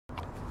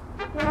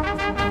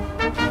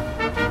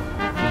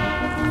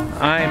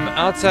I'm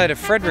outside of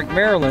Frederick,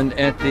 Maryland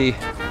at the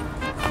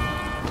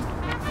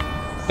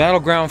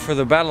battleground for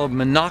the Battle of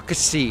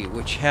Monocacy,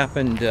 which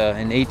happened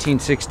in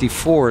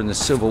 1864 in the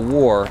Civil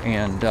War,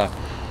 and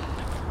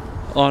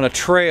on a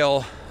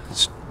trail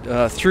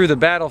through the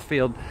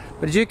battlefield.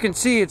 But as you can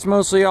see, it's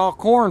mostly all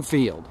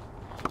cornfield,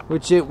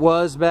 which it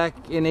was back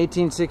in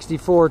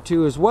 1864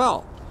 too as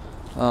well.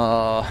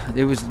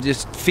 It was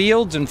just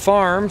fields and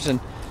farms, and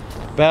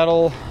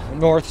battle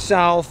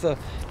north-south.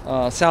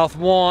 South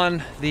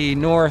won, the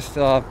North,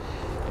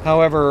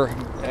 however,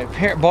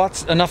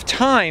 bought enough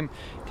time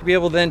to be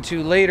able then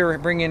to later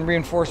bring in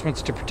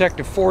reinforcements to protect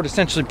a fort,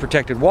 essentially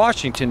protected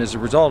Washington as a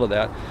result of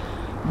that.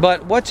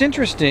 But what's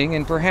interesting,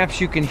 and perhaps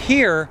you can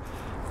hear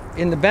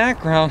in the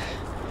background,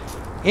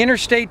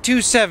 Interstate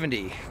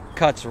 270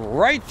 cuts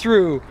right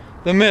through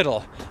the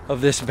middle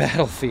of this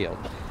battlefield.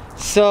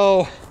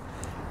 So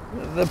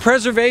the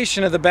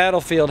preservation of the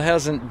battlefield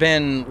hasn't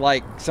been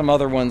like some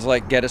other ones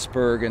like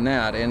Gettysburg and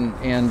that, and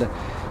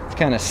it's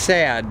kind of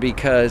sad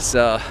because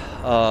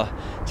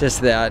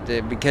just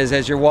that, because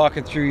as you're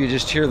walking through, you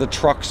just hear the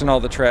trucks and all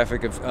the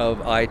traffic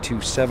of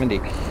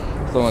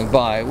I-270 going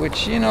by,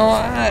 which, you know,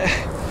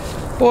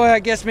 boy, I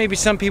guess maybe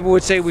some people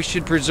would say we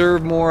should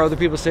preserve more. Other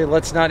people say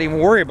let's not even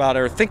worry about it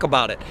or think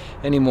about it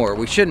anymore.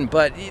 We shouldn't.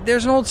 But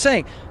there's an old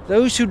saying,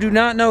 those who do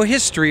not know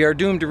history are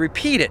doomed to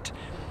repeat it.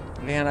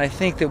 And I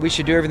think that we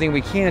should do everything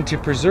we can to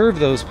preserve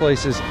those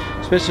places,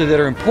 especially that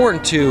are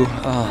important to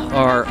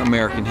our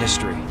American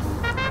history.